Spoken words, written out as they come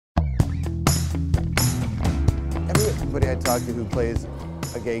everybody I talk to who plays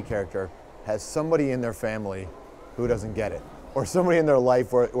a gay character has somebody in their family who doesn't get it, or somebody in their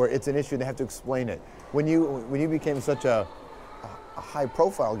life where it's an issue and they have to explain it. When you became such a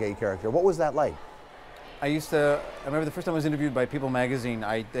high-profile gay character, what was that like? I remember the first time I was interviewed by People magazine,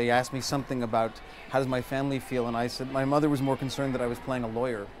 they asked me something about how does my family feel, and I said my mother was more concerned that I was playing a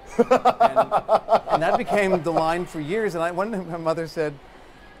lawyer. and that became the line for years, and one day my mother said,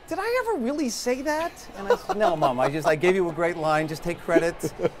 "Did I ever really say that?" And I said, "No, Mom, I gave you a great line, just take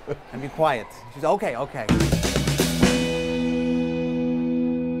credit and be quiet." She said, "Okay, okay."